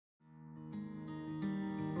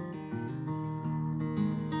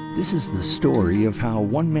This is the story of how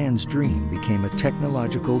one man's dream became a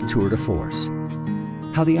technological tour de force.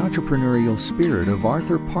 How the entrepreneurial spirit of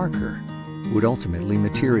Arthur Parker would ultimately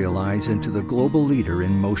materialize into the global leader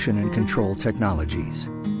in motion and control technologies.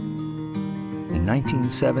 In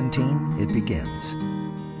 1917, it begins.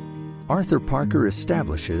 Arthur Parker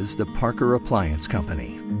establishes the Parker Appliance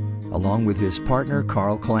Company, along with his partner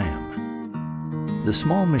Carl Clam. The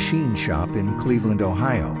small machine shop in Cleveland,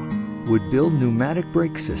 Ohio, would build pneumatic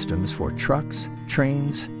brake systems for trucks,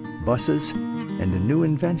 trains, buses, and a new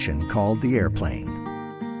invention called the airplane.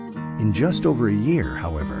 In just over a year,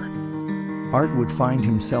 however, Art would find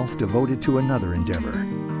himself devoted to another endeavor,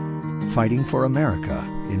 fighting for America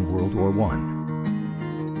in World War I.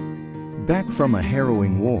 Back from a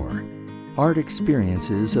harrowing war, Art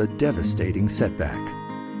experiences a devastating setback.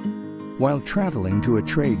 While traveling to a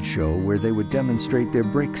trade show where they would demonstrate their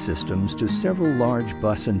brake systems to several large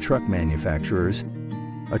bus and truck manufacturers,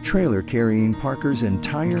 a trailer carrying Parker's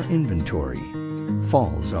entire inventory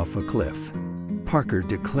falls off a cliff. Parker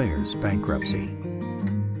declares bankruptcy.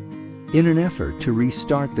 In an effort to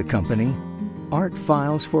restart the company, Art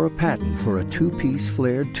files for a patent for a two-piece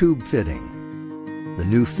flared tube fitting. The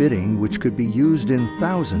new fitting, which could be used in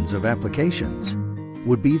thousands of applications,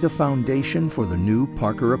 would be the foundation for the new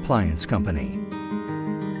Parker Appliance Company.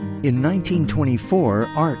 In 1924,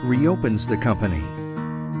 Art reopens the company.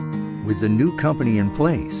 With the new company in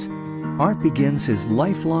place, Art begins his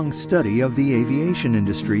lifelong study of the aviation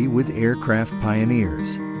industry with aircraft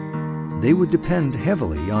pioneers. They would depend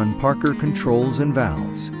heavily on Parker controls and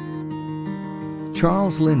valves.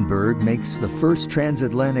 Charles Lindbergh makes the first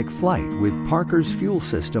transatlantic flight with Parker's fuel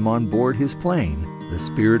system on board his plane, the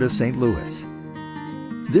Spirit of St. Louis.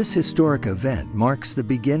 This historic event marks the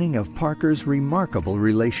beginning of Parker's remarkable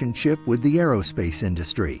relationship with the aerospace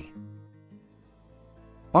industry.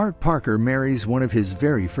 Art Parker marries one of his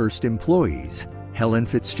very first employees, Helen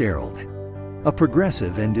Fitzgerald, a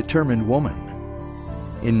progressive and determined woman.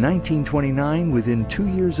 In 1929, within 2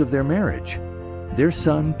 years of their marriage, their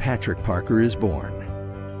son Patrick Parker is born.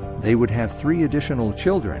 They would have 3 additional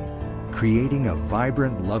children, creating a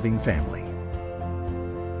vibrant, loving family.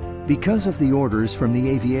 Because of the orders from the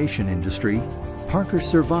aviation industry, Parker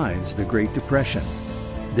survives the Great Depression.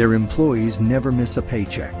 Their employees never miss a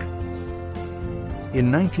paycheck.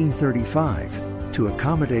 In 1935, to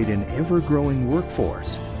accommodate an ever-growing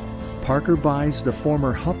workforce, Parker buys the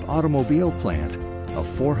former Hupp automobile plant, a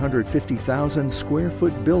 450,000 square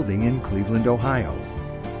foot building in Cleveland, Ohio.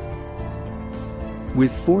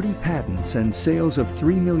 With 40 patents and sales of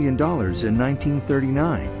 $3 million in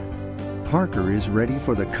 1939, Parker is ready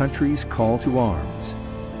for the country's call to arms.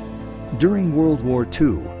 During World War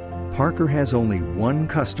II, Parker has only one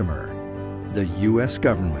customer, the U.S.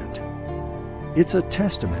 government. It's a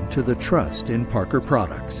testament to the trust in Parker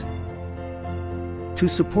products. To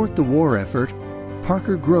support the war effort,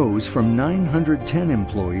 Parker grows from 910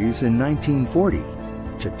 employees in 1940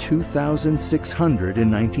 to 2,600 in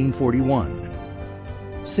 1941.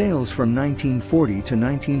 Sales from 1940 to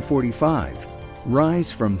 1945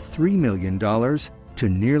 rise from $3 million to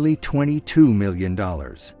nearly $22 million.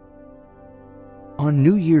 On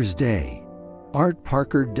New Year's Day, Art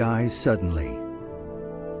Parker dies suddenly.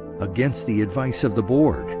 Against the advice of the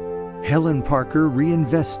board, Helen Parker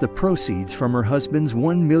reinvests the proceeds from her husband's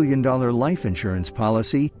 $1 million life insurance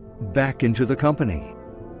policy back into the company.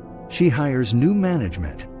 She hires new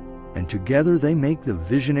management, and together they make the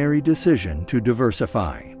visionary decision to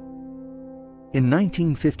diversify. In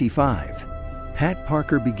 1955, Pat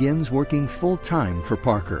Parker begins working full-time for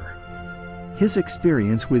Parker. His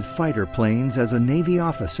experience with fighter planes as a Navy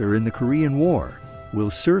officer in the Korean War will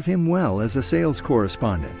serve him well as a sales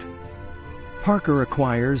correspondent. Parker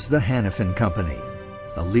acquires the Hannifin'in Company,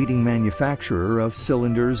 a leading manufacturer of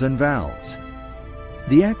cylinders and valves.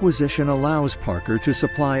 The acquisition allows Parker to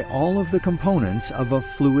supply all of the components of a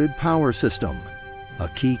fluid power system, a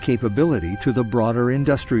key capability to the broader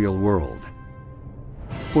industrial world.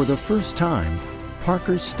 For the first time,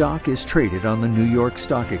 Parker's stock is traded on the New York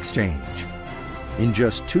Stock Exchange. In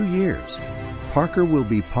just 2 years, Parker will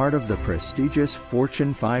be part of the prestigious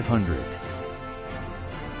Fortune 500.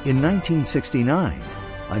 In 1969,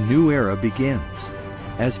 a new era begins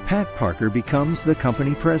as Pat Parker becomes the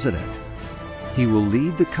company president. He will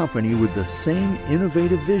lead the company with the same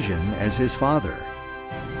innovative vision as his father.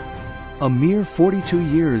 A mere 42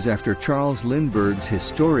 years after Charles Lindbergh's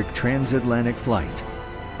historic transatlantic flight,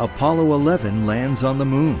 Apollo 11 lands on the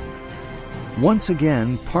moon. Once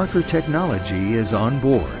again, Parker technology is on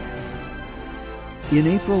board. In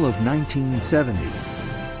April of 1970,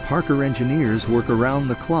 Parker engineers work around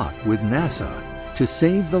the clock with NASA to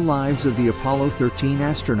save the lives of the Apollo 13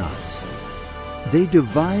 astronauts. They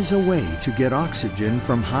devise a way to get oxygen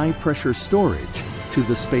from high-pressure storage to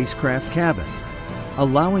the spacecraft cabin,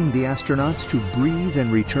 allowing the astronauts to breathe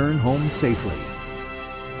and return home safely.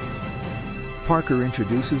 Parker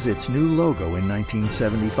introduces its new logo in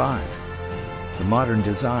 1975. The modern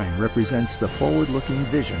design represents the forward-looking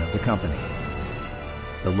vision of the company.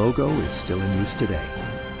 The logo is still in use today.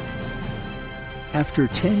 After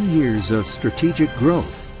 10 years of strategic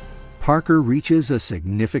growth, Parker reaches a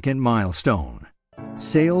significant milestone: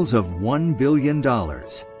 sales of $1 billion.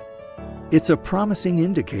 It's a promising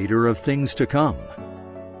indicator of things to come.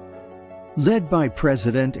 Led by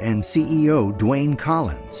President and CEO Dwayne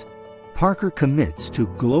Collins, Parker commits to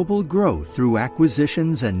global growth through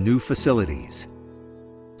acquisitions and new facilities.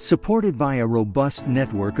 Supported by a robust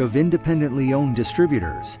network of independently owned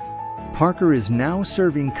distributors, Parker is now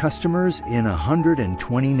serving customers in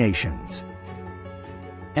 120 nations.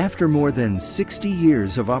 After more than 60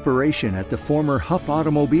 years of operation at the former Hupp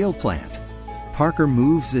automobile plant, Parker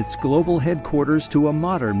moves its global headquarters to a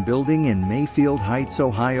modern building in Mayfield Heights,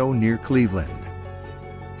 Ohio, near Cleveland.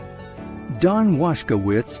 Don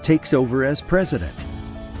Washkowitz takes over as president.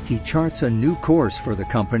 He charts a new course for the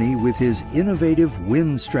company with his innovative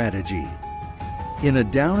win strategy. In a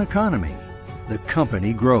down economy, the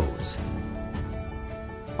company grows.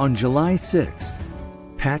 On July 6th,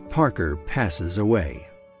 Pat Parker passes away.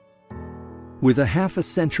 With a half a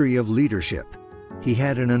century of leadership, he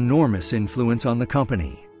had an enormous influence on the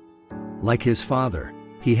company. Like his father,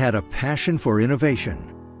 he had a passion for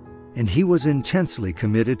innovation, and he was intensely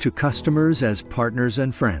committed to customers as partners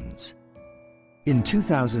and friends. In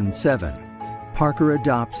 2007, Parker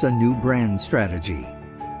adopts a new brand strategy,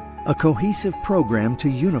 a cohesive program to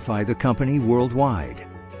unify the company worldwide.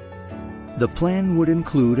 The plan would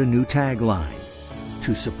include a new tagline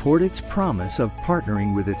to support its promise of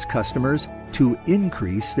partnering with its customers to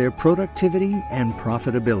increase their productivity and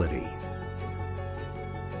profitability.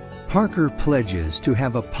 Parker pledges to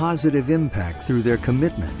have a positive impact through their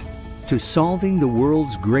commitment to solving the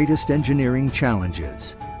world's greatest engineering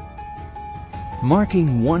challenges.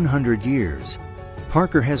 Marking 100 years,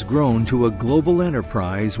 Parker has grown to a global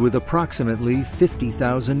enterprise with approximately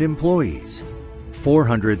 50,000 employees,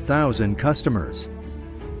 400,000 customers,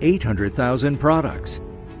 800,000 products,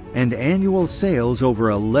 and annual sales over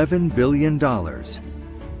 $11 billion.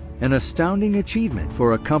 An astounding achievement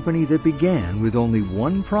for a company that began with only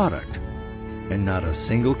one product and not a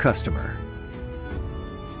single customer.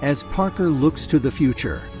 As Parker looks to the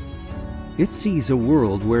future, it sees a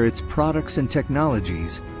world where its products and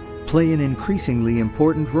technologies play an increasingly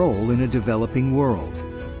important role in a developing world.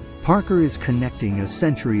 Parker is connecting a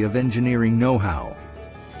century of engineering know-how,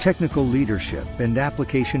 technical leadership, and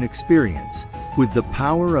application experience with the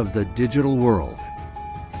power of the digital world.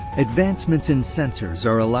 Advancements in sensors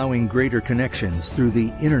are allowing greater connections through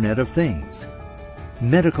the Internet of Things.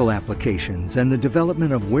 Medical applications and the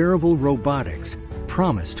development of wearable robotics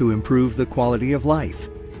promise to improve the quality of life.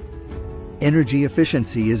 Energy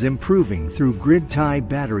efficiency is improving through grid-tie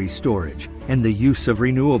battery storage and the use of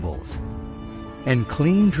renewables. And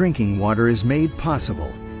clean drinking water is made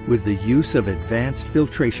possible with the use of advanced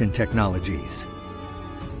filtration technologies.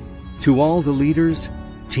 To all the leaders,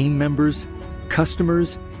 team members,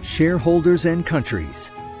 customers, shareholders, and countries,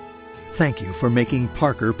 thank you for making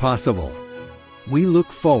Parker possible. We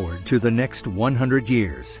look forward to the next 100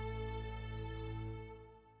 years.